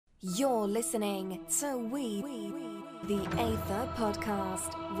You're listening to the Aether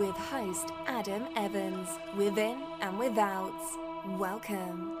Podcast with host Adam Evans, within and without.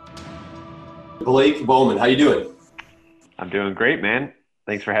 Welcome. Blake Bowman, how you doing? I'm doing great, man.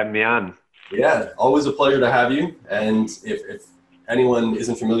 Thanks for having me on. Yeah, always a pleasure to have you. And if anyone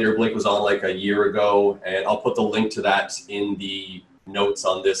isn't familiar, Blake was on like a year ago, and I'll put the link to that in the notes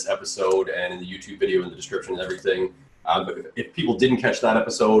on this episode and in the YouTube video in the description and everything. But if people didn't catch that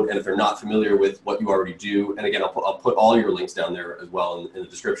episode, and if they're not familiar with what you already do, and again, I'll put all your links down there as well in the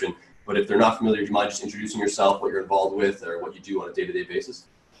description. But if they're not familiar, do you mind just introducing yourself, what you're involved with, or what you do on a day-to-day basis?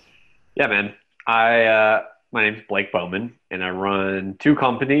 Yeah, man. My name's Blake Bowman, and I run two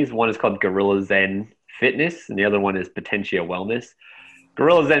companies. One is called Gorilla Zen Fitness, and the other one is Potentia Wellness.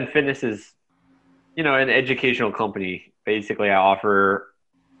 Gorilla Zen Fitness is, an educational company. Basically, I offer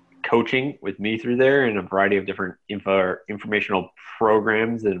coaching with me through there and a variety of different informational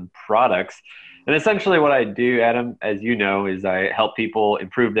programs and products. And essentially what I do, Adam, as you know, is I help people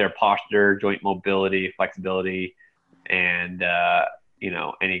improve their posture, joint mobility, flexibility, and,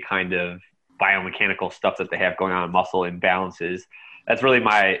 any kind of biomechanical stuff that they have going on, muscle imbalances. That's really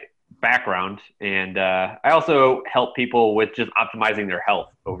my background. And I also help people with just optimizing their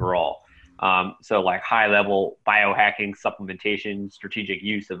health overall. So like high level biohacking, supplementation, strategic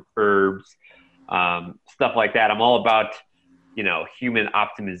use of herbs, stuff like that. I'm all about, human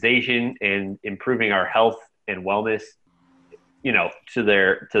optimization and improving our health and wellness, to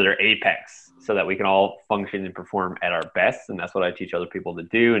their apex so that we can all function and perform at our best. And that's what I teach other people to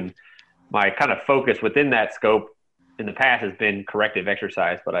do. And my kind of focus within that scope in the past has been corrective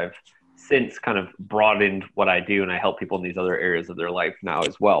exercise, but I've since kind of broadened what I do, and I help people in these other areas of their life now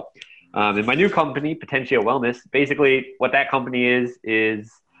as well. In my new company, Potentia Wellness, basically what that company is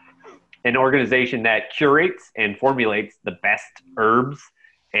an organization that curates and formulates the best herbs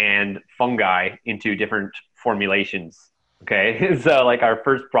and fungi into different formulations. Okay, so like our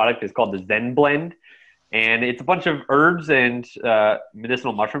first product is called the Zen Blend, and it's a bunch of herbs and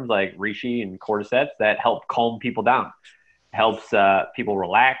medicinal mushrooms like reishi and cordyceps that help calm people down, helps people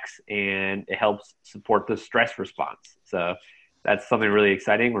relax, and it helps support the stress response. So that's something really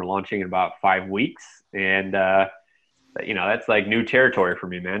exciting. We're launching in about 5 weeks, and that's like new territory for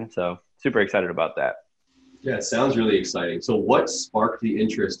me, man. So super excited about that. Yeah, it sounds really exciting. So what sparked the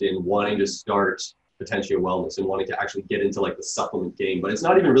interest in wanting to start Potentia Wellness and wanting to actually get into like the supplement game? But it's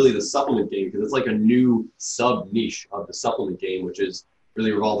not even really the supplement game, because it's like a new sub niche of the supplement game, which is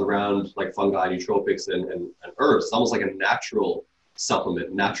really revolved around like fungi, nootropics, and herbs. It's almost like a natural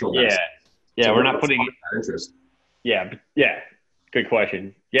supplement, natural medicine. Yeah, so we're not putting that interest. Yeah. Good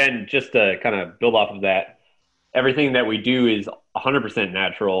question. Yeah, and just to kind of build off of that, everything that we do is 100%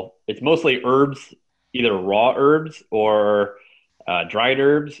 natural. It's mostly herbs, either raw herbs or dried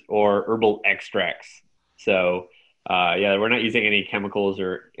herbs or herbal extracts. So, we're not using any chemicals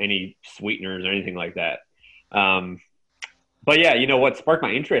or any sweeteners or anything like that. But yeah, what sparked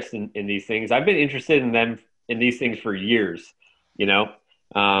my interest in these things, I've been interested in these things for years,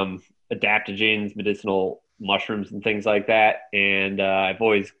 adaptogens, medicinal mushrooms and things like that. And I've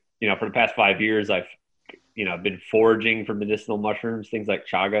always, for the past 5 years, I've been foraging for medicinal mushrooms, things like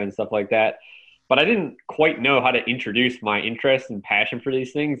chaga and stuff like that. But I didn't quite know how to introduce my interest and passion for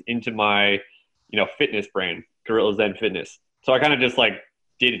these things into my, fitness brand, Gorilla Zen Fitness. So I kind of just like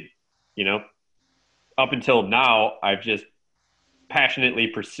did it, up until now, I've just passionately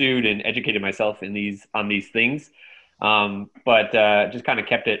pursued and educated myself on these things. But just kind of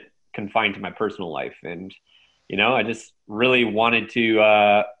kept it confined to my personal life. And, I just really wanted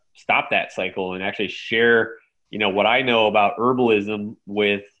to stop that cycle and actually share, what I know about herbalism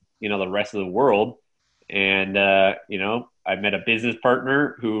with, the rest of the world. And, I met a business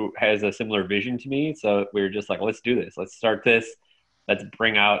partner who has a similar vision to me. So we were just like, let's do this. Let's start this. Let's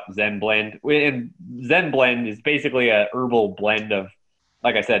bring out Zen Blend. And Zen Blend is basically a herbal blend of,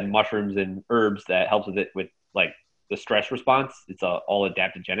 like I said, mushrooms and herbs that helps with like the stress response. It's all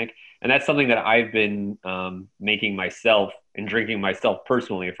adaptogenic. And that's something that I've been making myself and drinking myself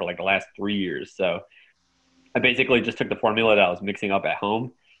personally for like the last 3 years. So I basically just took the formula that I was mixing up at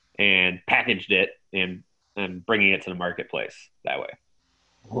home and packaged it and bringing it to the marketplace that way.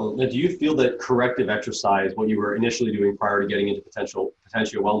 Well, now, do you feel that corrective exercise, what you were initially doing prior to getting into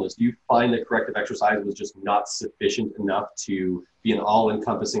Potentia Wellness, do you find that corrective exercise was just not sufficient enough to be an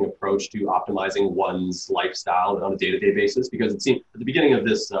all-encompassing approach to optimizing one's lifestyle on a day-to-day basis? Because it seemed at the beginning of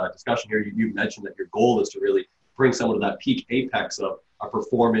this discussion here, you mentioned that your goal is to really bring someone to that peak apex of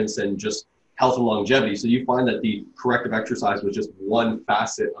performance and just health and longevity. So you find that the corrective exercise was just one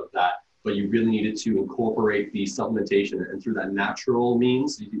facet of that but you really needed to incorporate the supplementation and through that natural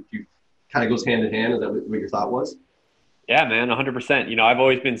means, you kind of goes hand in hand. Is that what your thought was? Yeah, man, 100%. You know, I've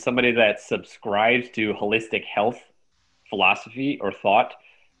always been somebody that subscribes to holistic health philosophy or thought.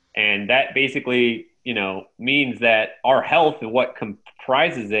 And that basically, you know, means that our health and what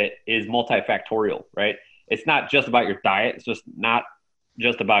comprises it is multifactorial, right? It's not just about your diet. It's just not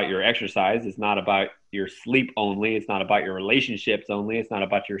just about your exercise. It's not about your sleep only. It's not about your relationships only. It's not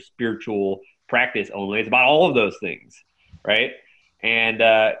about your spiritual practice only. It's about all of those things, right? And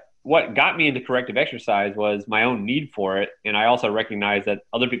what got me into corrective exercise was my own need for it. And I also recognized that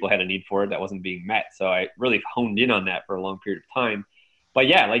other people had a need for it that wasn't being met. So I really honed in on that for a long period of time. But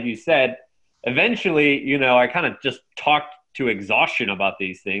yeah, like you said, eventually, you know, I kind of just talked to exhaustion about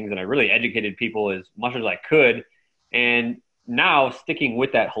these things, and I really educated people as much as I could. And now, sticking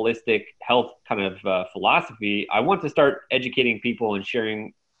with that holistic health kind of philosophy, I want to start educating people and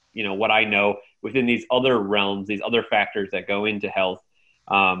sharing, you know, what I know within these other realms, these other factors that go into health.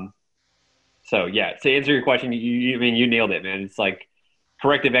 So yeah, to answer your question, I mean, you nailed it, man. It's like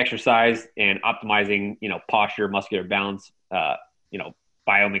corrective exercise and optimizing, you know, posture, muscular balance, you know,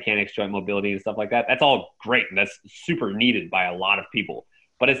 biomechanics, joint mobility and stuff like that. That's all great. And that's super needed by a lot of people,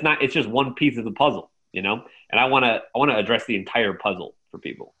 but it's just one piece of the puzzle, you know? And I want to address the entire puzzle for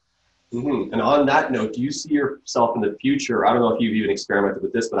people. Mm-hmm. And on that note, do you see yourself in the future? I don't know if you've even experimented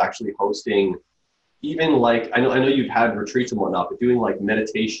with this, but actually hosting even like, I know you've had retreats and whatnot, but doing like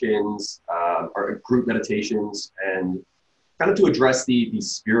meditations or group meditations and kind of to address the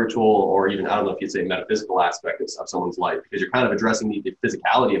spiritual or even, I don't know if you'd say metaphysical aspect of someone's life, because you're kind of addressing the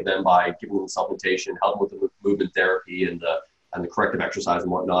physicality of them by giving them supplementation, helping with the movement therapy and the corrective exercise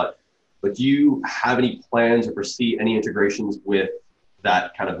and whatnot. But do you have any plans or foresee any integrations with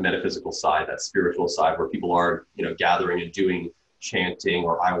that kind of metaphysical side, that spiritual side where people are, you know, gathering and doing chanting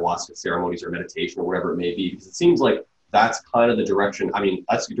or ayahuasca ceremonies or meditation or whatever it may be? Because it seems like that's kind of the direction. I mean,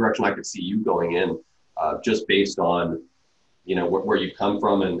 that's the direction I could see you going in, just based on, you know, where you've come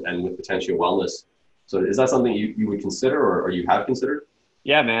from and with Potentia Wellness. So is that something you would consider or you have considered?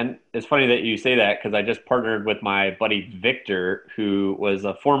 Yeah, man. It's funny that you say that because I just partnered with my buddy Victor, who was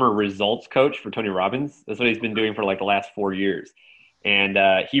a former results coach for Tony Robbins. That's what he's been doing for like the last 4 years. And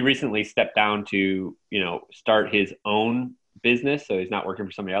he recently stepped down to, you know, start his own business. So he's not working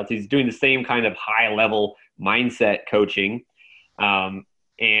for somebody else. He's doing the same kind of high level mindset coaching. But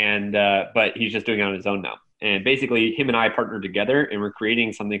he's just doing it on his own now. And basically him and I partnered together and we're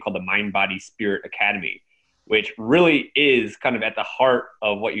creating something called the Mind Body Spirit Academy, which really is kind of at the heart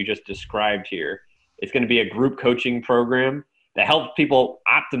of what you just described here. It's going to be a group coaching program that helps people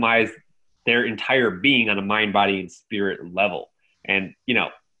optimize their entire being on a mind, body, and spirit level. And, you know,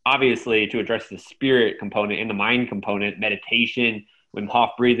 obviously to address the spirit component and the mind component, meditation, Wim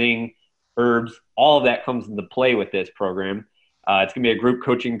Hof breathing, herbs, all of that comes into play with this program. It's going to be a group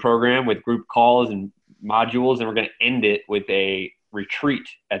coaching program with group calls and modules, and we're going to end it with a retreat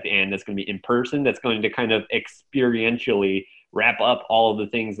at the end that's going to be in person, that's going to kind of experientially wrap up all of the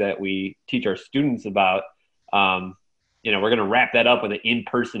things that we teach our students about. You know, we're going to wrap that up with an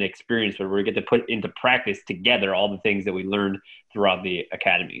in-person experience where we get to put into practice together all the things that we learned throughout the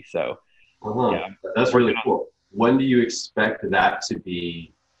academy. So yeah, that's really cool. When do you expect that to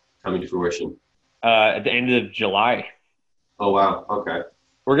be coming to fruition? At the end of July. Oh, wow. Okay.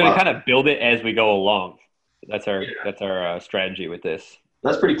 We're going to kind of build it as we go along. That's our strategy with this.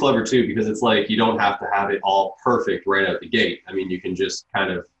 That's pretty clever too, because it's like you don't have to have it all perfect right out the gate. I mean, you can just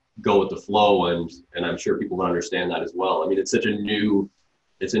kind of go with the flow, and I'm sure people will understand that as well. I mean, it's a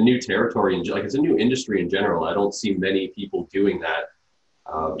new territory and like it's a new industry in general. I don't see many people doing that.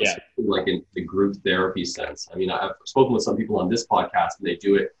 Like in the group therapy sense. I mean, I've spoken with some people on this podcast and they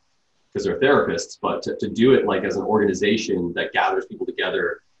do it because they're therapists, but to do it like as an organization that gathers people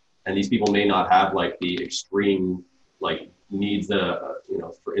together. And these people may not have like the extreme like needs that, you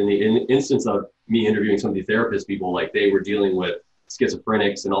know, in the instance of me interviewing some of the therapist people, like they were dealing with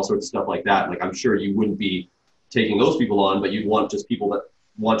schizophrenics and all sorts of stuff like that. Like I'm sure you wouldn't be taking those people on, but you'd want just people that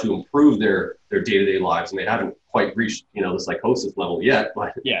want to improve their day-to-day lives, and they haven't quite reached, you know, the psychosis level yet.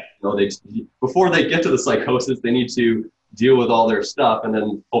 But yeah, you know, before they get to the psychosis, they need to deal with all their stuff, and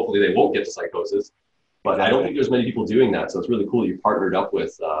then hopefully they won't get to psychosis. But I don't think there's many people doing that. So it's really cool you partnered up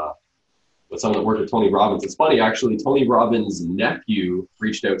with someone that worked with Tony Robbins. It's funny, actually, Tony Robbins' nephew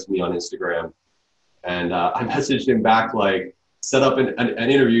reached out to me on Instagram, and I messaged him back, like, set up an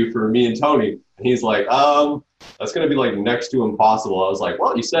interview for me and Tony. And he's like, that's going to be like next to impossible. I was like,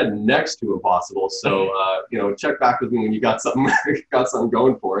 well, you said next to impossible. So, you know, check back with me when you got something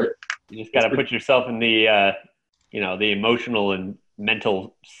going for it. You just got to put yourself in the, you know, the emotional and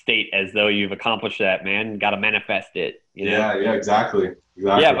mental state as though you've accomplished that, man. Got to manifest it. You know? Yeah, exactly.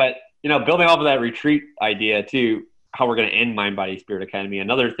 Yeah, but building off of that retreat idea too, how we're going to end Mind Body Spirit Academy.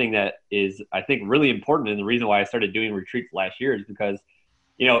 Another thing that is, I think, really important, and the reason why I started doing retreats last year is because,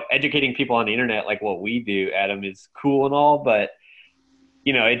 educating people on the internet like what we do, Adam, is cool and all, but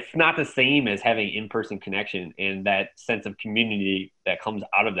it's not the same as having in-person connection and that sense of community that comes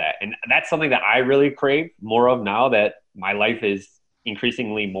out of that. And that's something that I really crave more of now that my life is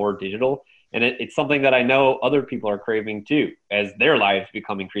increasingly more digital. And it's something that I know other people are craving too, as their lives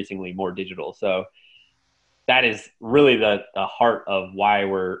become increasingly more digital. So that is really the heart of why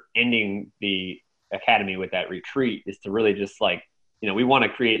we're ending the academy with that retreat, is to really just we want to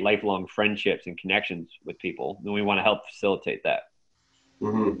create lifelong friendships and connections with people. And we want to help facilitate that.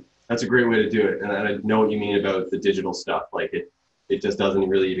 Mm-hmm. That's a great way to do it. And I know what you mean about the digital stuff. Like it just doesn't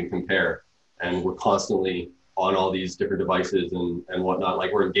really even compare. And we're constantly on all these different devices and whatnot.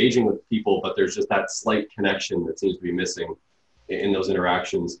 Like we're engaging with people, but there's just that slight connection that seems to be missing in those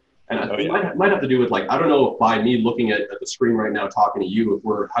interactions. And it might have to do with I don't know if by me looking at the screen right now, talking to you, if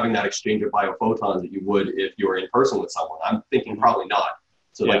we're having that exchange of biophotons that you would if you were in person with someone. I'm thinking probably not.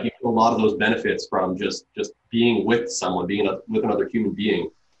 So you get a lot of those benefits from just being with someone, being with another human being,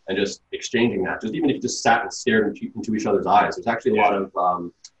 and just exchanging that. Just even if you just sat and stared into each other's eyes. There's actually a lot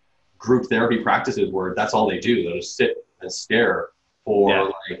of group therapy practices where that's all they do. They'll just sit and stare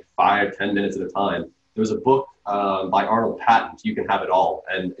for 5-10 minutes at a time. There was a book by Arnold Patent, You Can Have It All,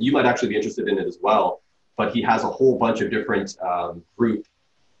 and you might actually be interested in it as well. But he has a whole bunch of different group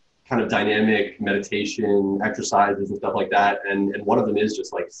kind of dynamic meditation exercises and stuff like that. And one of them is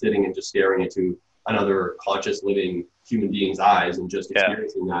just sitting and just staring into another conscious living human being's eyes and just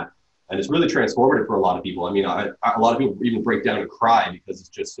experiencing that. And it's really transformative for a lot of people. I mean, a lot of people even break down and cry because it's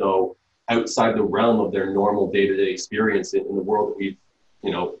just so outside the realm of their normal day-to-day experience in the world that we've,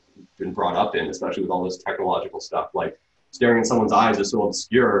 been brought up in, especially with all this technological stuff. Like staring in someone's eyes is so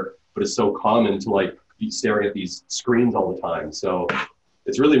obscure, but it's so common to be staring at these screens all the time. So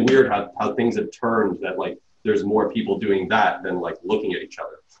it's really weird how things have turned that there's more people doing that than looking at each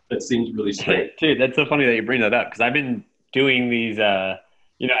other. That seems really strange. Dude, that's so funny that you bring that up, because I've been doing these,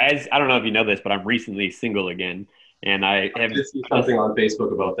 as I don't know if you know this, but I'm recently single again, and I did see something on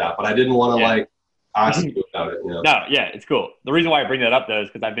Facebook about that, but I didn't want to ask you about it. No, it's cool. The reason why I bring that up though is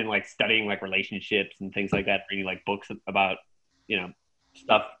because I've been studying relationships and things like that, reading books about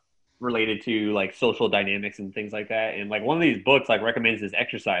stuff related to social dynamics and things like that. And one of these books recommends this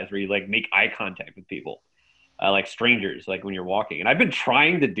exercise where you make eye contact with people, strangers, when you're walking. And I've been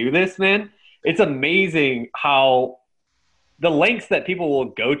trying to do this, man. It's amazing how the lengths that people will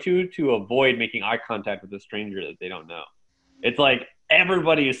go to avoid making eye contact with a stranger that they don't know. It's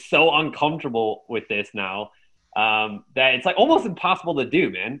everybody is so uncomfortable with this now that it's almost impossible to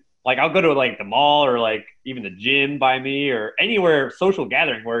do, man. I'll go to the mall or even the gym by me or anywhere social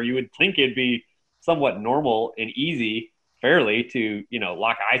gathering where you would think it'd be somewhat normal and easy fairly to,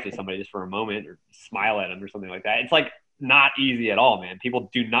 lock eyes with somebody just for a moment or smile at them or something like that. It's not easy at all, man.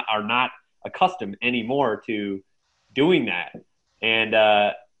 People are not accustomed anymore to doing that.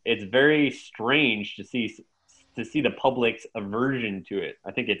 And it's very strange to see the public's aversion to it.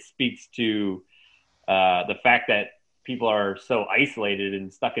 I think it speaks to the fact that people are so isolated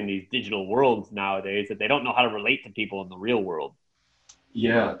and stuck in these digital worlds nowadays that they don't know how to relate to people in the real world.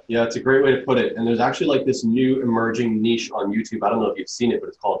 Yeah, it's a great way to put it. And there's actually this new emerging niche on YouTube. I don't know if you've seen it, but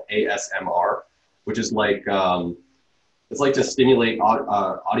it's called ASMR, which is it's to stimulate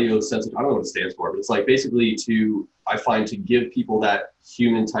audio sensitive. I don't know what it stands for, but it's basically I find to give people that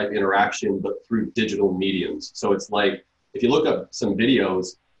human type interaction, but through digital mediums. So it's if you look up some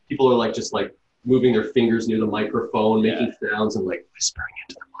videos, people are just moving their fingers near the microphone, making sounds and whispering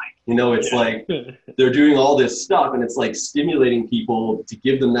into the mic. It's they're doing all this stuff, and it's stimulating people to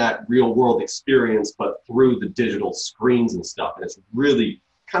give them that real world experience, but through the digital screens and stuff. And it's really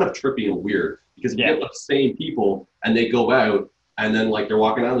kind of trippy and weird, because if you get the same people and they go out and then they're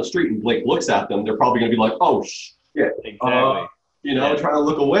walking down the street and Blake looks at them, they're probably going to be oh shit. Exactly. Trying to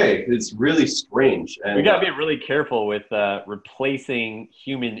look away. It's really strange. And we got to be really careful with replacing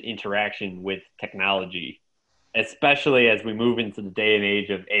human interaction with technology, especially as we move into the day and age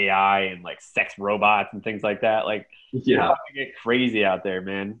of AI and sex robots and things like that. It's about to get crazy out there,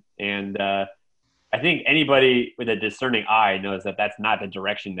 man. And I think anybody with a discerning eye knows that that's not the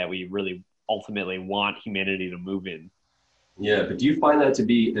direction that we really ultimately want humanity to move in. Yeah, but do you find that to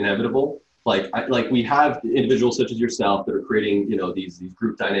be inevitable? We have individuals such as yourself that are creating, these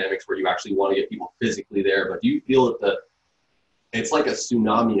group dynamics where you actually want to get people physically there. But do you feel that it's like a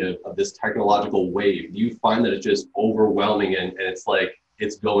tsunami of this technological wave. Do you find that it's just overwhelming and it's like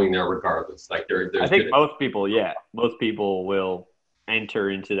it's going there regardless? Like there's I think most people will enter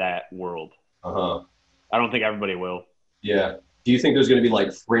into that world. Uh-huh. I don't think everybody will. Yeah. Do you think there's going to be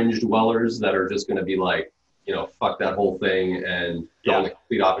like fringe dwellers that are just going to be like, fuck that whole thing and go in the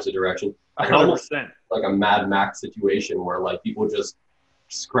complete opposite direction? Like 100%. Like a Mad Max situation where like people just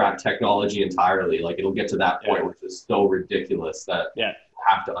scrap technology entirely. Like it'll get to that point which is so ridiculous that you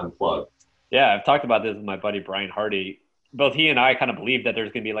have to unplug. Yeah, I've talked about this with my buddy Brian Hardy. Both he and I kind of believe that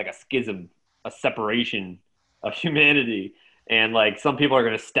there's going to be like a schism, a separation of humanity. And like some people are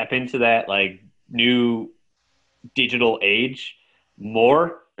going to step into that like new digital age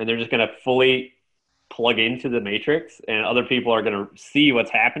more, and they're just going to fully plug into the matrix, and other people are going to see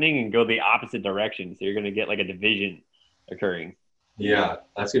what's happening and go the opposite direction. So you're going to get like a division occurring. Yeah,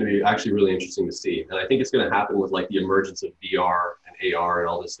 that's going to be actually really interesting to see. And I think it's going to happen with like the emergence of VR and AR and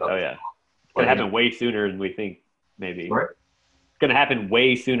all this stuff. Oh yeah. It's going to happen way sooner than we think, maybe. Right? It's going to happen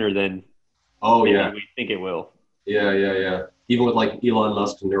way sooner than we think it will. Yeah. Even with like Elon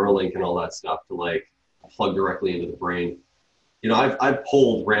Musk's Neuralink and all that stuff to like plug directly into the brain. I've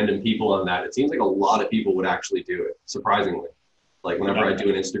polled random people on that. It seems like a lot of people would actually do it, surprisingly. Like whenever I do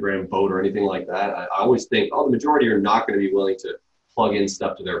an Instagram vote or anything like that, I always think, the majority are not going to be willing to plug in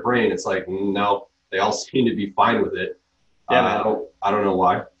stuff to their brain. It's like, no, they all seem to be fine with it. Yeah, I don't know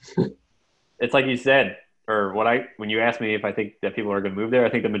why. It's like you said, or when you asked me if I think that people are going to move there, I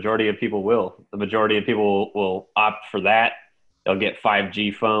think the majority of people will. The majority of people will opt for that. They'll get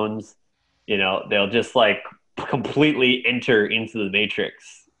 5G phones. They'll just like completely enter into the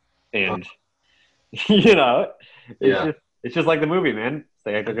matrix, and it's just like the movie, man. It's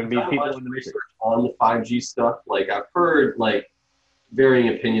like they're going to be people in the research on the 5G stuff. Like I've heard like varying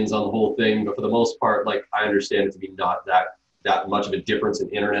opinions on the whole thing, but for the most part, like I understand it to be not that much of a difference in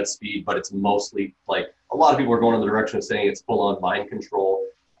internet speed, but it's mostly like a lot of people are going in the direction of saying it's full on mind control,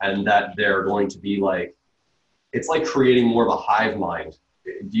 and that they're going to be like, it's like creating more of a hive mind.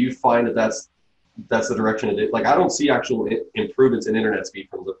 Do you find that that's the direction it is? Like I don't see actual improvements in internet speed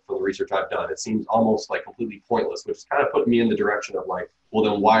from the research I've done. It seems almost like completely pointless, which is kind of put me in the direction of like, well,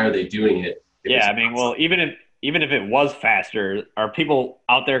 then why are they doing it? Yeah, I mean, well, even if it was faster, are people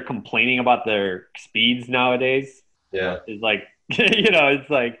out there complaining about their speeds nowadays? Yeah, it's like it's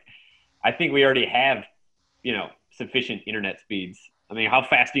like I think we already have sufficient internet speeds. I mean, how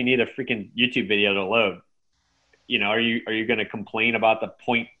fast do you need a freaking YouTube video to load? Are you going to complain about the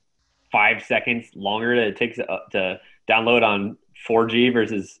 0.5 seconds longer that it takes to download on 4G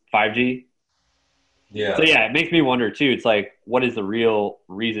versus 5G? Yeah. So yeah, it makes me wonder too. It's like, what is the real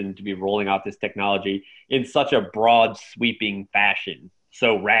reason to be rolling out this technology in such a broad, sweeping fashion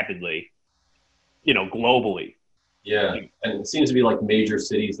so rapidly, globally? Yeah, and it seems to be like major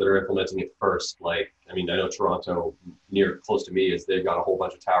cities that are implementing it first. Like, I mean, I know Toronto, close to me, they've got a whole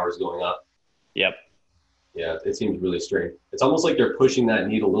bunch of towers going up. Yep. Yeah, it seems really strange. It's almost like they're pushing that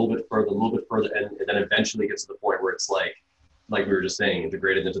need a little bit further, and then eventually gets to the point where it's like we were just saying,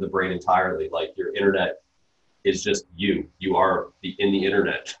 integrated into the brain entirely. Like your internet is just you. You are in the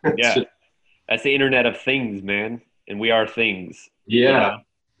internet. Yeah, that's the Internet of Things, man, and we are things. Yeah.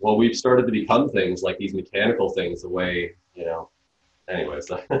 Well, we've started to become things, like these mechanical things, the way, anyways.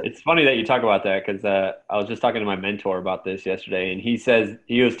 It's funny that you talk about that, because I was just talking to my mentor about this yesterday, and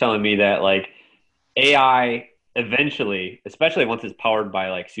he was telling me that like AI eventually, especially once it's powered by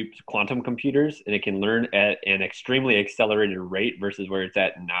like super quantum computers and it can learn at an extremely accelerated rate versus where it's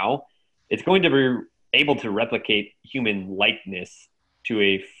at now, it's going to be able to replicate human likeness to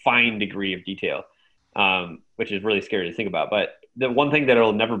a fine degree of detail, which is really scary to think about. But the one thing that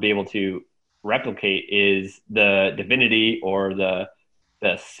it'll never be able to replicate is the divinity or the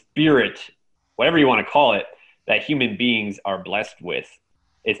spirit, whatever you want to call it, that human beings are blessed with.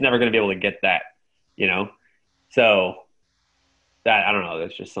 It's never going to be able to get that, So that, I don't know,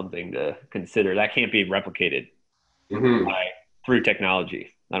 that's just something to consider. That can't be replicated through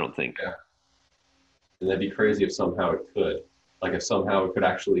technology, I don't think. Yeah. And that'd be crazy if somehow it could. Like if somehow it could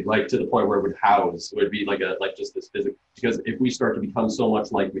actually, like to the point where it would be like just this physical, because if we start to become so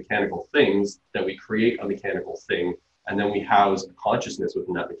much like mechanical things, that we create a mechanical thing and then we house consciousness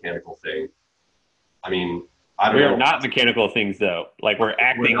within that mechanical thing. I mean, I don't know. We are not mechanical things though. Like we're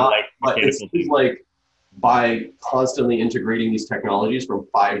acting like mechanical things. Like by constantly integrating these technologies from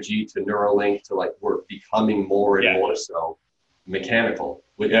 5G to Neuralink to like we're becoming more and more so mechanical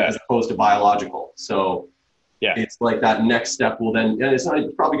as opposed to biological. So it's like that next step will then, and it's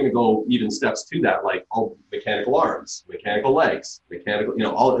probably going to go even steps to that, like mechanical arms, mechanical legs, mechanical,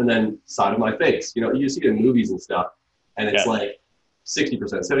 all, and then side of my face. You see it in movies and stuff, and it's like 60%,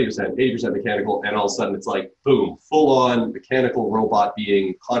 70%, 80% mechanical, and all of a sudden it's like, boom, full-on mechanical robot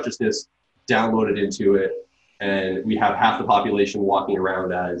being consciousness downloaded into it, and we have half the population walking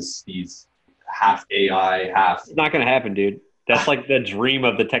around as these half AI, half... It's not going to happen, dude. That's like the dream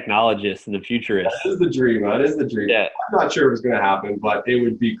of the technologists and the futurists. That is the dream. That is the dream. Yeah. I'm not sure if it's going to happen, but it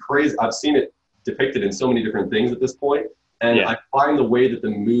would be crazy. I've seen it depicted in so many different things at this point, and Yeah. I find the way that the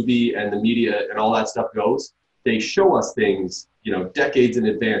movie and the media and all that stuff goes, they show us things, decades in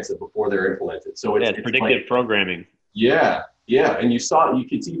advance of before they're implemented. So it's predictive like, programming. Yeah. And you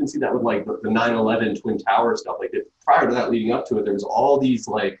could even see that with like the 9/11 Twin Tower stuff. Like prior to that, leading up to it, there was all these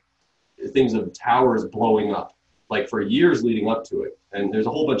like things of towers blowing up, like for years leading up to it. And there's a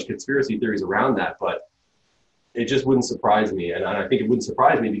whole bunch of conspiracy theories around that, but it just wouldn't surprise me. And I think it wouldn't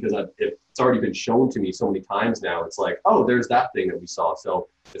surprise me because it's already been shown to me so many times now. It's like, oh, there's that thing that we saw. So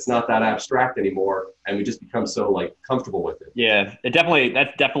it's not that abstract anymore. And we just become so like comfortable with it. Yeah, that's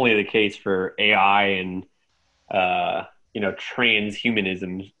definitely the case for AI and,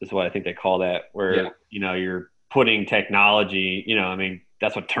 transhumanism is what I think they call that, where, you're putting technology,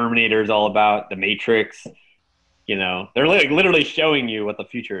 that's what Terminator is all about, the Matrix, they're like literally showing you what the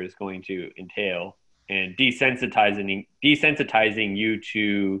future is going to entail and desensitizing you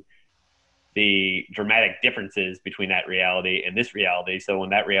to the dramatic differences between that reality and this reality. So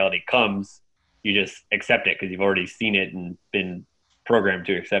when that reality comes, you just accept it because you've already seen it and been programmed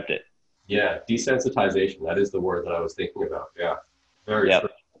to accept it. Yeah, desensitization. That is the word that I was thinking about. Yeah, very true.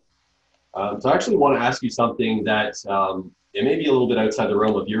 So I actually want to ask you something that it may be a little bit outside the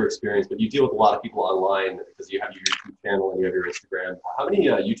realm of your experience, but you deal with a lot of people online because you have your YouTube channel and you have your Instagram. How many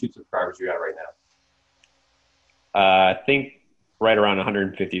YouTube subscribers do you have right now? I think right around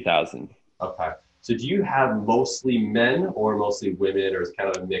 150,000. Okay. So do you have mostly men or mostly women, or is it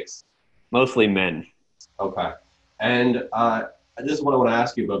kind of a mix? Mostly men. Okay. And this is what I want to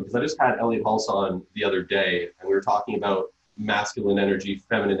ask you about, because I just had Elliot Hulse on the other day, and we were talking about masculine energy,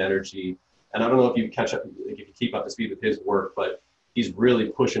 feminine energy. And I don't know if you keep up to speed with his work, but he's really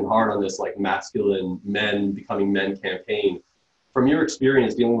pushing hard on this like masculine men becoming men campaign. From your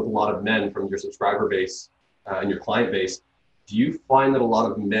experience dealing with a lot of men from your subscriber base and your client base, do you find that a lot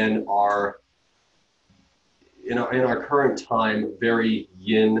of men are, in our current time, very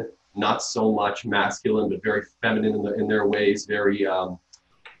yin, not so much masculine, but very feminine in their ways, very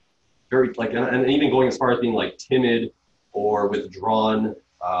like, and even going as far as being like timid or withdrawn,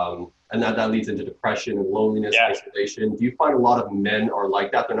 and that leads into depression and loneliness, isolation. Do you find a lot of men are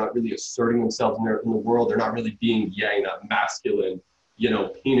like that? They're not really asserting themselves in the world. They're not really being yang, that masculine,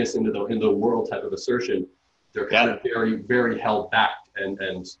 penis into the world type of assertion. They're kind of very, very held back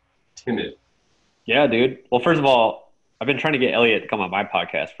and timid. Yeah, dude. Well, first of all, I've been trying to get Elliot to come on my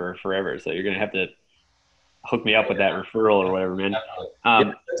podcast for forever, so you're going to have to hook me up with that referral or whatever, man. I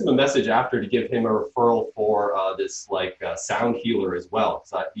sent him a message after to give him a referral for this sound healer as well.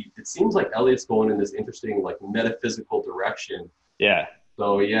 So it seems like Elliot's going in this interesting like metaphysical direction. Yeah.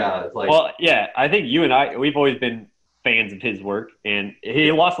 So yeah, it's like. Well, yeah, I think you and we've always been fans of his work, and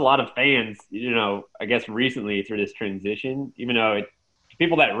he lost a lot of fans, I guess recently through this transition, even though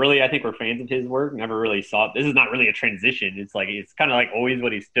people that really, I think, were fans of his work never really saw this is not really a transition. It's kind of like always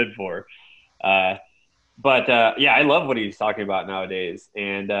what he stood for. But I love what he's talking about nowadays,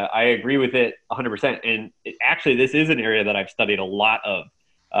 and I agree with it 100%. And actually, this is an area that I've studied a lot of.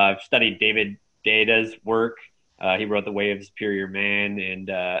 I've studied David Deida's work. He wrote The Way of the Superior Man, and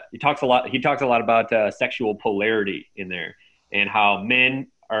he talks a lot about sexual polarity in there, and how men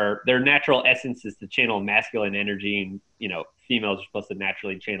their natural essence is to channel masculine energy, and females are supposed to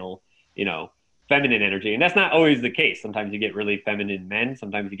naturally channel feminine energy, and that's not always the case. Sometimes you get really feminine men,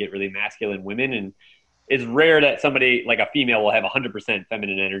 sometimes you get really masculine women, and it's rare that somebody like a female will have 100%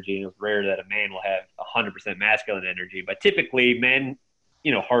 feminine energy, and it's rare that a man will have 100% masculine energy. But typically, men,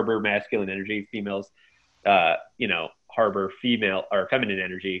 harbor masculine energy. Females, harbor female or feminine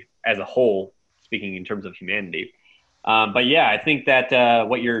energy as a whole, speaking in terms of humanity. But yeah, I think that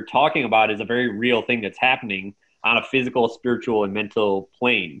what you're talking about is a very real thing that's happening on a physical, spiritual, and mental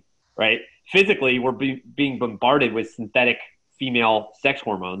plane, right? Physically, we're being bombarded with synthetic female sex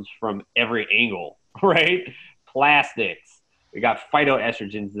hormones from every angle, right? Plastics. We got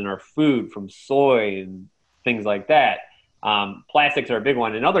phytoestrogens in our food from soy and things like that. Plastics are a big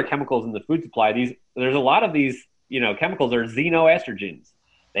one, and other chemicals in the food supply. There's a lot of these, chemicals are xenoestrogens.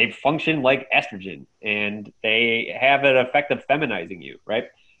 They function like estrogen, and they have an effect of feminizing you, right?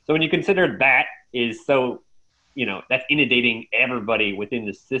 So when you consider that is so, that's inundating everybody within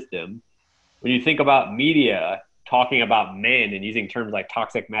the system. When you think about media talking about men and using terms like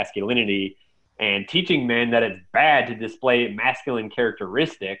toxic masculinity, and teaching men that it's bad to display masculine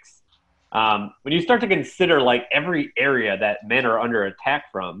characteristics, when you start to consider like every area that men are under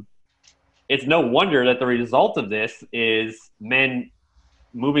attack from, it's no wonder that the result of this is men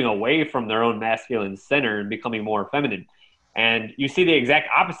moving away from their own masculine center and becoming more feminine. And you see the exact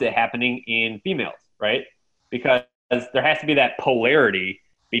opposite happening in females, right? Because there has to be that polarity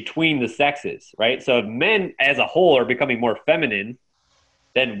between the sexes, right? So if men as a whole are becoming more feminine,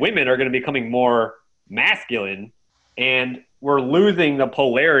 then women are going to be becoming more masculine, and we're losing the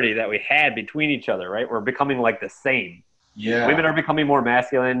polarity that we had between each other, right? We're becoming like the same. Yeah. Women are becoming more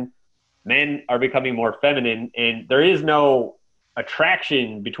masculine, men are becoming more feminine, and there is no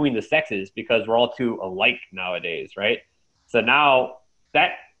attraction between the sexes because we're all too alike nowadays, right? So now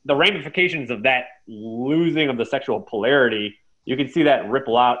that the ramifications of that losing of the sexual polarity, you can see that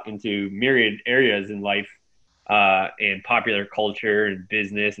ripple out into myriad areas in life, and popular culture and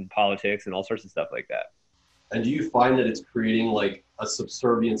business and politics and all sorts of stuff like that. And do you find that it's creating like a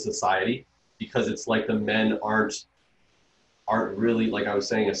subservient society because it's like the men aren't really, like I was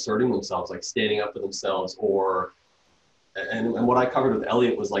saying, asserting themselves, like standing up for themselves, or and what I covered with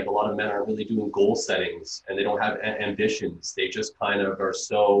Elliot was like a lot of men aren't really doing goal settings and they don't have ambitions. They just kind of are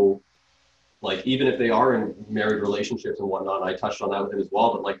so, like, even if they are in married relationships and whatnot, I touched on that with him as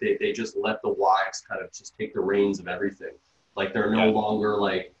well, but like they just let the wives kind of just take the reins of everything. Like they're no longer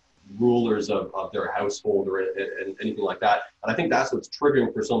like rulers of their household or anything like that. And I think that's what's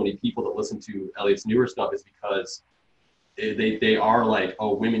triggering for so many people that listen to Elliot's newer stuff, is because they are like,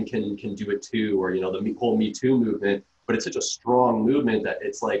 oh, women can do it too, or, you know, the whole Me Too movement. But it's such a strong movement that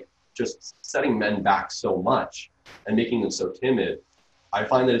it's like just setting men back so much and making them so timid. I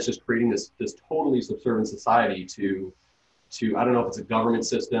find that it's just creating this totally subservient society to I don't know if it's a government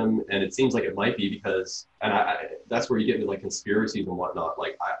system, and it seems like it might be, because, and that's where you get into like conspiracies and whatnot.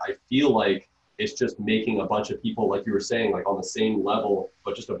 Like I feel like it's just making a bunch of people, like you were saying, like on the same level,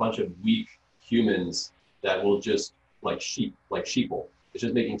 but just a bunch of weak humans that will just like sheeple. It's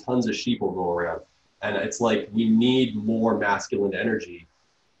just making tons of sheeple go around. And it's like, we need more masculine energy,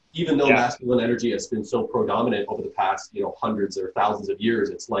 even though masculine energy has been so predominant over the past, you know, hundreds or thousands of years.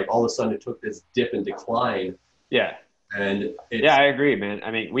 It's like all of a sudden it took this dip and decline. Yeah. And I agree, man.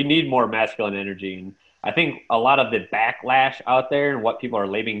 I mean, we need more masculine energy. And I think a lot of the backlash out there and what people are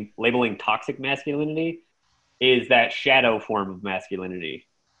labeling toxic masculinity is that shadow form of masculinity,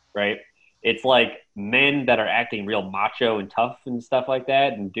 right? It's like men that are acting real macho and tough and stuff like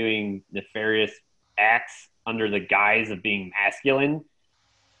that and doing nefarious acts under the guise of being masculine.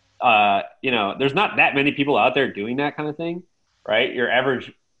 You know, there's not that many people out there doing that kind of thing, right? Your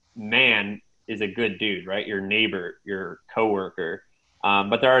average man is a good dude, right? Your neighbor, your coworker.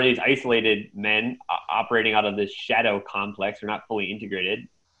 But there are these isolated men operating out of this shadow complex. They're not fully integrated.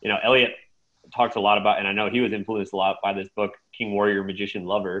 You know, Elliot talks a lot about, and I know he was influenced a lot by this book, King, Warrior, Magician,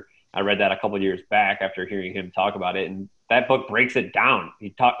 Lover. I read that a couple of years back after hearing him talk about it. And that book breaks it down.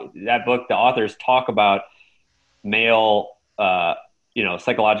 The authors talk about male,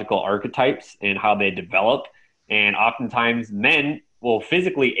 psychological archetypes and how they develop. And oftentimes men will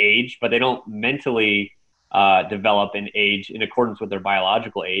physically age, but they don't mentally develop and age in accordance with their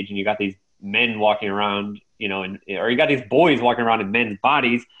biological age. And you got these men walking around, or you got these boys walking around in men's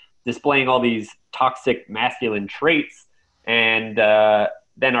bodies displaying all these toxic masculine traits. And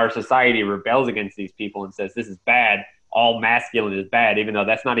then our society rebels against these people and says, this is bad. All masculine is bad, even though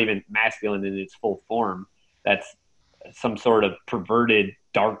that's not even masculine in its full form. That's some sort of perverted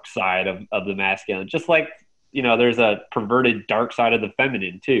dark side of the masculine. Just like, there's a perverted dark side of the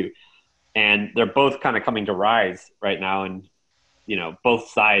feminine too. And they're both kind of coming to rise right now. And, both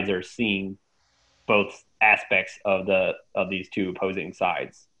sides are seeing both aspects of these two opposing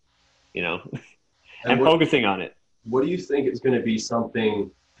sides, and focusing on it. What do you think is going to be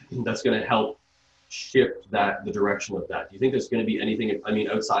something that's going to help shift the direction of that? Do you think there's going to be anything,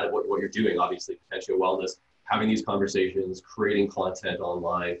 outside of what you're doing, obviously, Potential Wellness, having these conversations, creating content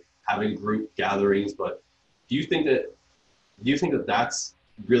online, having group gatherings, but do you think that that's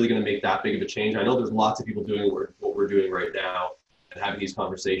really going to make that big of a change? I know there's lots of people doing what we're doing right now and having these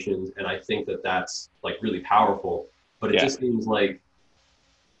conversations, and I think that that's like really powerful, but it just seems like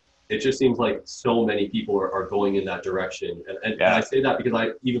so many people are going in that direction. And I say that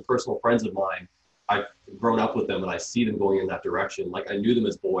because even personal friends of mine, I've grown up with them and I see them going in that direction. Like I knew them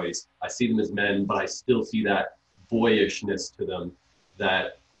as boys, I see them as men, but I still see that boyishness to them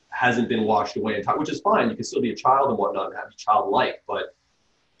that hasn't been washed away, which is fine. You can still be a child and whatnot and be childlike, but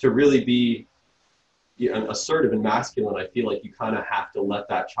to really be assertive and masculine, I feel like you kind of have to let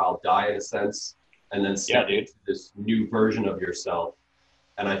that child die in a sense and then step into this new version of yourself.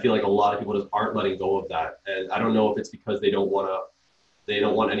 And I feel like a lot of people just aren't letting go of that. And I don't know if it's because they don't want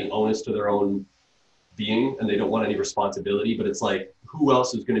any onus to their own being, and they don't want any responsibility, but it's like, who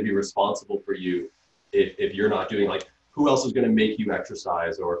else is going to be responsible for you if you're not doing, like, who else is going to make you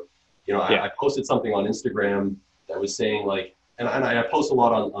exercise? Or, you know, I posted something on Instagram that was saying like, and I post a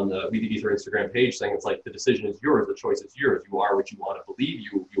lot on the We the Ether Instagram page saying it's like, the decision is yours, the choice is yours. You are what you want to believe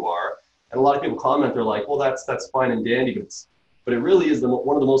you are. And a lot of people comment, they're like, well, that's fine and dandy, but it really is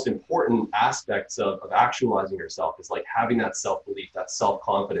one of the most important aspects of actualizing yourself, is like having that self-belief, that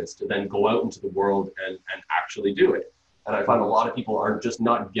self-confidence to then go out into the world and actually do it. And I find a lot of people are just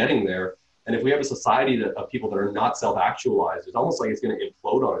not getting there. And if we have a society of people that are not self-actualized, it's almost like it's going to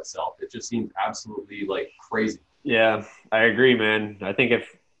implode on itself. It just seems absolutely like crazy. Yeah, I agree, man. I think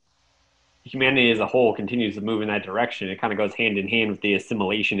if humanity as a whole continues to move in that direction, it kind of goes hand in hand with the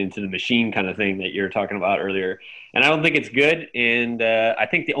assimilation into the machine kind of thing that you were talking about earlier. And I don't think it's good. And I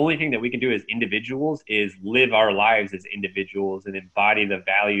think the only thing that we can do as individuals is live our lives as individuals and embody the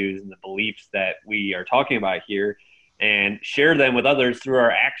values and the beliefs that we are talking about here, and share them with others through our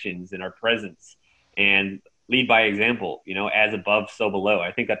actions and our presence, and lead by example, you know, as above, so below.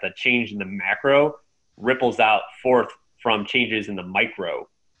 I think that the change in the macro ripples out forth from changes in the micro,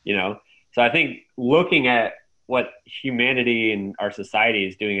 you know? So I think looking at what humanity and our society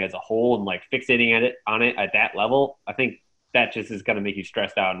is doing as a whole and like fixating on it at that level, I think that just is going to make you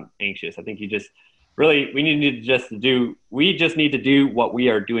stressed out and anxious. I think you just really, we just need to do what we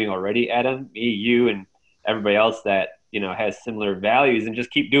are doing already, Adam, me, you, and everybody else that, you know, has similar values, and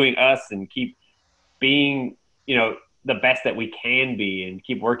just keep doing us and keep being, you know, the best that we can be, and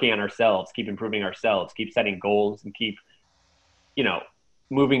keep working on ourselves, keep improving ourselves, keep setting goals, and keep, you know,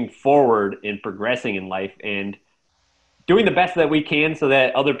 moving forward and progressing in life and doing the best that we can so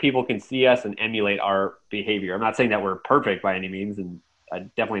that other people can see us and emulate our behavior. I'm not saying that we're perfect by any means, and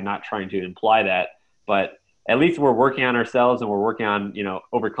I'm definitely not trying to imply that, but at least we're working on ourselves, and we're working on, you know,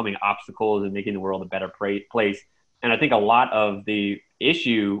 overcoming obstacles and making the world a better place. And I think a lot of the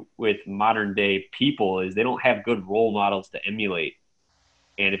issue with modern day people is they don't have good role models to emulate.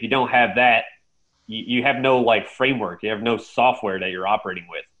 And if you don't have that, you have no like framework, you have no software that you're operating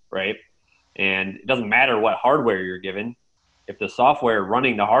with, right? And it doesn't matter what hardware you're given. If the software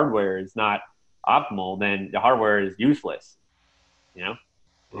running the hardware is not optimal, then the hardware is useless, you know?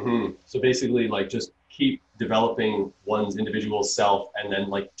 Mm-hmm. So basically, like, just keep developing one's individual self, and then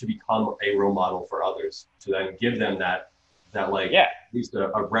like to become a role model for others, to then give them that like, at least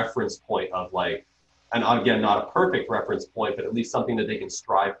a reference point of like, and again, not a perfect reference point, but at least something that they can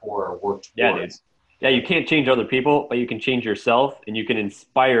strive for or work towards. Yeah, you can't change other people, but you can change yourself, and you can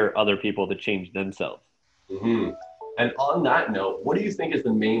inspire other people to change themselves. Mm-hmm. And on that note, what do you think is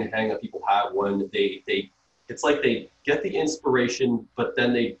the main hang up people have when they it's like they get the inspiration, but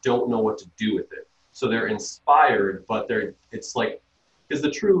then they don't know what to do with it? So they're inspired, but it's like, because the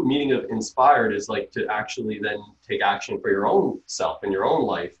true meaning of inspired is like to actually then take action for your own self in your own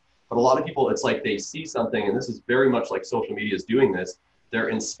life. But a lot of people, it's like they see something, and this is very much like social media is doing this. They're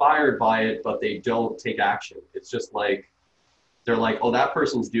inspired by it, but they don't take action. It's just like, they're like, oh, that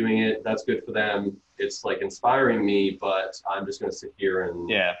person's doing it, that's good for them. It's like inspiring me, but I'm just going to sit here and...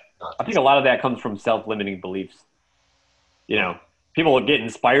 Yeah. I think a lot of that comes from self-limiting beliefs. You know, people get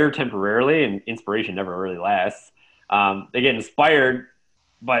inspired temporarily, and inspiration never really lasts. They get inspired,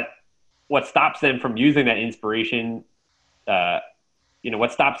 but what stops them from using that inspiration, you know,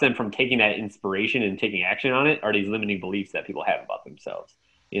 what stops them from taking that inspiration and taking action on it are these limiting beliefs that people have about themselves.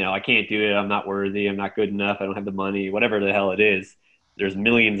 You know, I can't do it. I'm not worthy. I'm not good enough. I don't have the money, whatever the hell it is. There's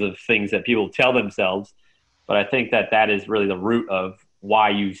millions of things that people tell themselves. But I think that is really the root of why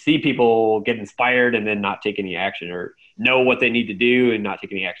you see people get inspired and then not take any action, or know what they need to do and not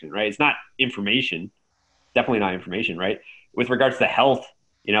take any action, right? It's not information. Definitely not information, right? With regards to health,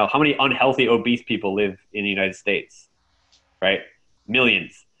 you know, how many unhealthy, obese people live in the United States, right?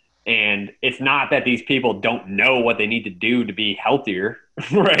 Millions. And it's not that these people don't know what they need to do to be healthier,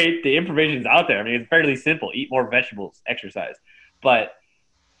 right? The information's out there. I mean, it's fairly simple. Eat more vegetables, exercise. But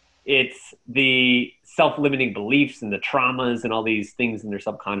it's the self-limiting beliefs and the traumas and all these things in their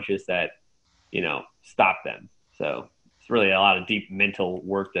subconscious that, you know, stop them. So it's really a lot of deep mental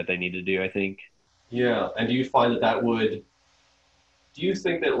work that they need to do, I think. Yeah. And do you find do you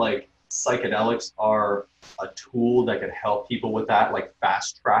think that like psychedelics are a tool that could help people with that, like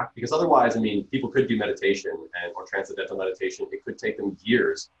fast track? Because otherwise, I mean, people could do meditation or transcendental meditation. It could take them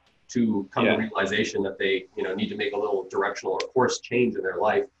years to come to realization that they, you know, need to make a little directional or course change in their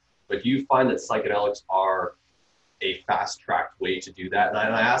life. But do you find that psychedelics are a fast track way to do that? And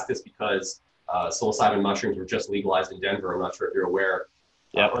I ask this because psilocybin mushrooms were just legalized in Denver. I'm not sure if you're aware.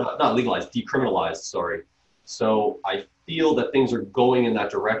 Yeah. Or not legalized, decriminalized, sorry. So I feel that things are going in that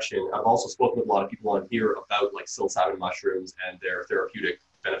direction. I've also spoken with a lot of people on here about like psilocybin mushrooms and their therapeutic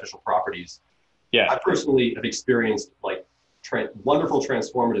beneficial properties. Yeah. I personally have experienced like wonderful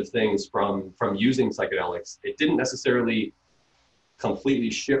transformative things from using psychedelics. It didn't necessarily completely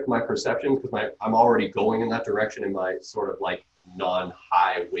shift my perception because I'm already going in that direction in my sort of like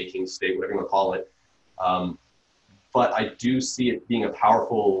non-high waking state, whatever you want to call it. But I do see it being a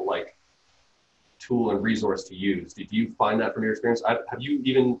powerful like tool and resource to use. Did you find that from your experience? Have you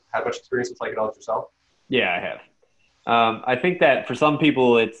even had much experience with psychedelics yourself? Yeah, I have. I think that for some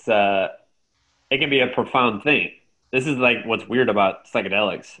people, it can be a profound thing. This is like what's weird about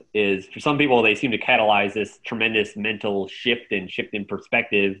psychedelics is for some people, they seem to catalyze this tremendous mental shift in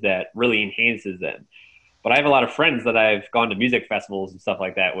perspective that really enhances them. But I have a lot of friends that I've gone to music festivals and stuff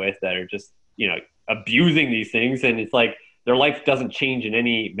like that with that are just, abusing these things. And it's like their life doesn't change in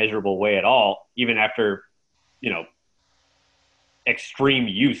any measurable way at all, even after, extreme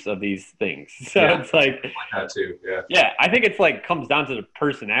use of these things. So it's like that too. Yeah. Yeah. I think it's like comes down to the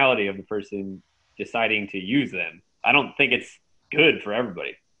personality of the person deciding to use them. I don't think it's good for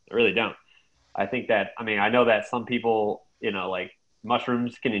everybody. I really don't. I think that, I know that some people, like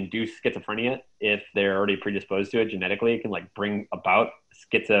mushrooms can induce schizophrenia if they're already predisposed to it genetically. It can like bring about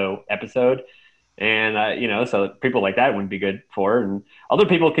a schizo episode. And, so people like that wouldn't be good for. And other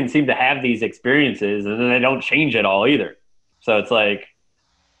people can seem to have these experiences and then they don't change at all either. So it's like,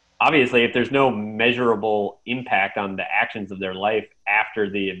 obviously, if there's no measurable impact on the actions of their life after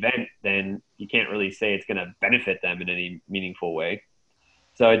the event, then you can't really say it's going to benefit them in any meaningful way.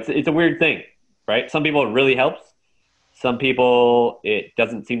 So it's a weird thing, right? Some people it really helps. Some people it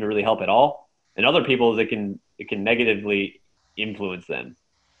doesn't seem to really help at all, and other people it can negatively influence them.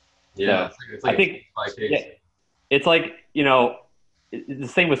 Yeah, so it's like I think it's like the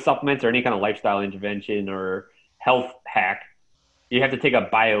same with supplements or any kind of lifestyle intervention or health hack. You have to take a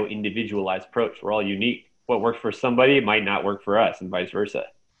bio-individualized approach. We're all unique. What works for somebody might not work for us, and vice versa.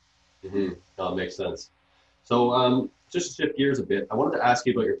 Mm-hmm. That makes sense. So just to shift gears a bit, I wanted to ask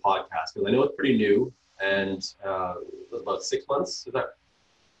you about your podcast because I know it's pretty new and about 6 months. Is that?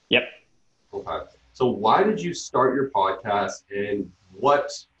 Yep. Okay. So why did you start your podcast, and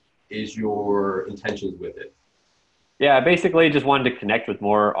what is your intentions with it? Yeah, I basically just wanted to connect with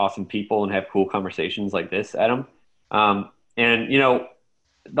more awesome people and have cool conversations like this, Adam. And,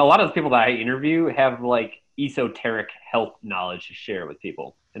 a lot of the people that I interview have like esoteric health knowledge to share with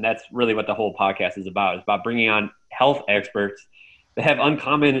people. And that's really what the whole podcast is about. It's about bringing on health experts that have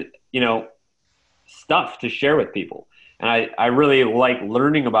uncommon, stuff to share with people. And I really like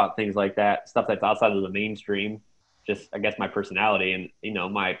learning about things like that, stuff that's outside of the mainstream. Just, I guess, my personality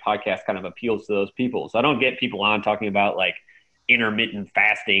and, my podcast kind of appeals to those people. So I don't get people on talking about like intermittent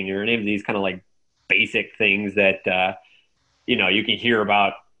fasting or any of these kind of like basic things that, you can hear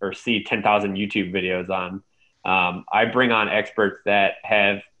about or see 10,000 YouTube videos on. I bring on experts that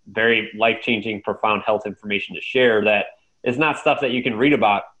have very life-changing, profound health information to share that is not stuff that you can read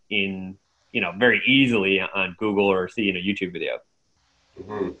about in, very easily on Google or see in a YouTube video.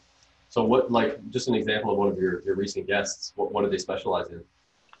 Mm-hmm. So what, like, just an example of one of your recent guests, what do they specialize in?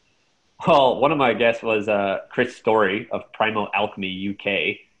 Well, one of my guests was Chris Story of Primal Alchemy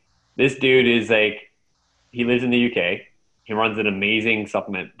UK. This dude is he lives in the UK. He runs an amazing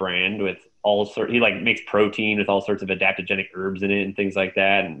supplement brand with he like makes protein with all sorts of adaptogenic herbs in it and things like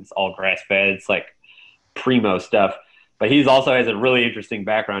that. And it's all grass fed. It's like primo stuff. But he also has a really interesting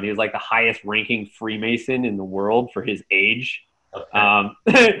background. He was like the highest ranking Freemason in the world for his age.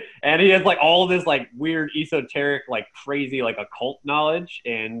 Okay. And he has like all this like weird esoteric, like crazy, like occult knowledge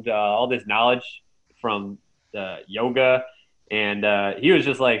and all this knowledge from yoga. And he was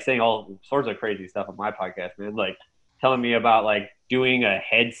just like saying all sorts of crazy stuff on my podcast, man. Like telling me about like doing a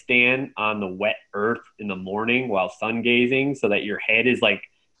headstand on the wet earth in the morning while sun gazing so that your head is like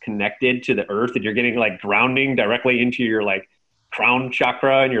connected to the earth and you're getting like grounding directly into your like crown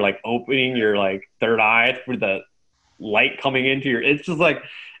chakra and you're like opening your like third eye through the light coming into it's just like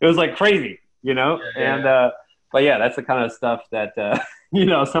it was like crazy, Yeah. And but yeah, that's the kind of stuff that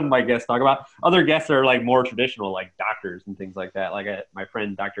some of my guests talk about. Other guests are like more traditional, like doctors and things like that. Like my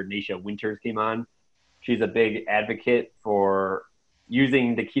friend Dr. Nasha Winters came on. She's a big advocate for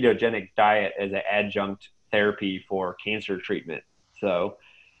using the ketogenic diet as an adjunct therapy for cancer treatment. So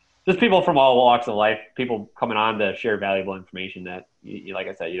just people from all walks of life, people coming on to share valuable information that like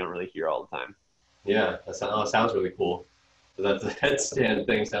I said, you don't really hear all the time. Yeah, that sounds really cool. The headstand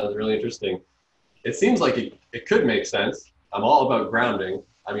thing sounds really interesting. It seems like it could make sense. I'm all about grounding.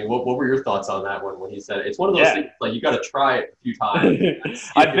 I mean, what were your thoughts on that one when he said it? It's one of those things, like, you got to try it a few times.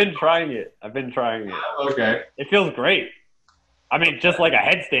 I've been trying it. Okay. It feels great. I mean, just like a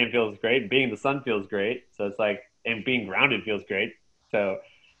headstand feels great, being in the sun feels great. So it's like, and being grounded feels great. So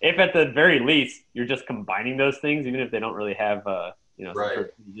if at the very least you're just combining those things, even if they don't really have, some sort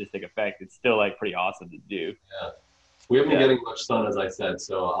of synergistic effect, it's still like pretty awesome to do. Yeah. We haven't been getting much sun, as I said,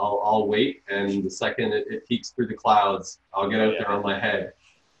 so I'll wait. And the second it peeks through the clouds, I'll get out there on my head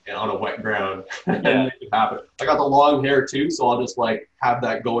and on a wet ground and make it happen. I got the long hair too, so I'll just like have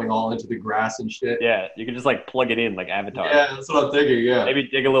that going all into the grass and shit. Yeah, you can just like plug it in like Avatar. Yeah, that's what I'm thinking. Yeah. Maybe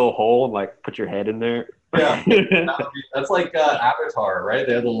dig a little hole and like put your head in there. Yeah, that's like Avatar, right?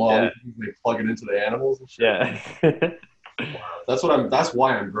 They have the long, they plug it into the animals and shit. Yeah. Wow. That's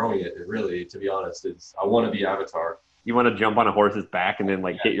why I'm growing it. Really, to be honest, is I want to be Avatar. You want to jump on a horse's back and then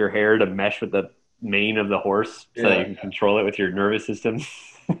like get your hair to mesh with the mane of the horse so that you can control it with your nervous system.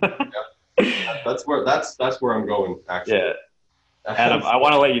 That's where I'm going, actually. Yeah. Adam, I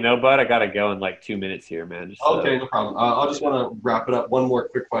want to let you know, bud, I got to go in like 2 minutes here, man. Okay, no problem. I just want to wrap it up. One more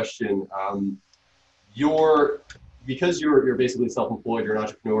quick question. Because you're basically self-employed, you're an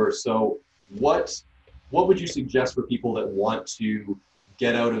entrepreneur. So what would you suggest for people that want to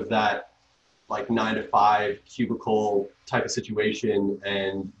get out of that like 9-to-5 cubicle type of situation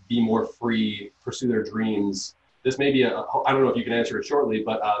and be more free, pursue their dreams? This may be I don't know if you can answer it shortly,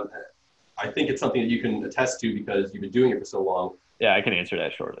 but I think it's something that you can attest to because you've been doing it for so long. Yeah, I can answer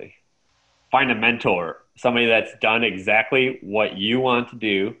that shortly. Find a mentor, somebody that's done exactly what you want to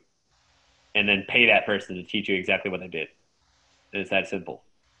do, and then pay that person to teach you exactly what they did. And it's that simple.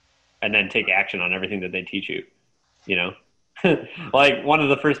 And then take action on everything that they teach you, you know? Like one of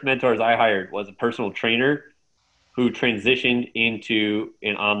the first mentors I hired was a personal trainer who transitioned into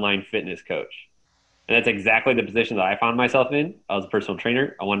an online fitness coach. And that's exactly the position that I found myself in. I was a personal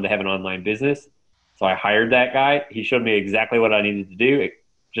trainer. I wanted to have an online business. So I hired that guy. He showed me exactly what I needed to do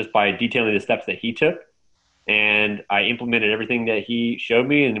just by detailing the steps that he took. And I implemented everything that he showed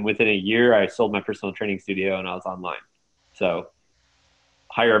me. And within a year, I sold my personal training studio and I was online. So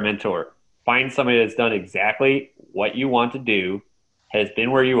hire a mentor. Find somebody that's done exactly what you want to do, has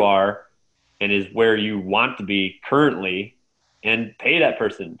been where you are, and is where you want to be currently, and pay that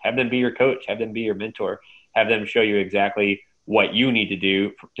person. Have them be your coach. Have them be your mentor. Have them show you exactly what you need to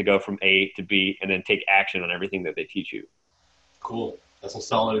do to go from A to B, and then take action on everything that they teach you. Cool. That's some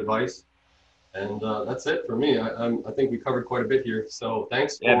solid advice. And that's it for me. I think we covered quite a bit here. So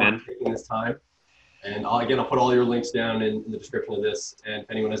thanks for taking this time. And I'll put all your links down in the description of this. And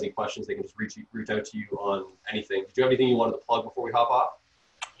if anyone has any questions, they can just reach out to you on anything. Did you have anything you wanted to plug before we hop off?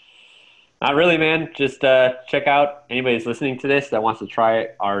 Not really, man. Just check out anybody who's listening to this that wants to try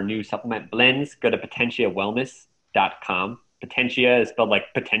our new supplement blends. Go to potentiawellness.com. Potentia is spelled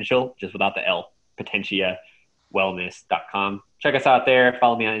like potential, just without the L. Potentiawellness.com. Check us out there.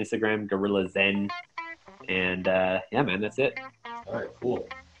 Follow me on Instagram, Gorilla Zen. And yeah, man, that's it. All right, cool.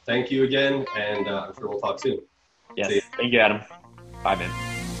 Thank you again, and I'm sure we'll talk soon. Yes, thank you, Adam. Bye, man.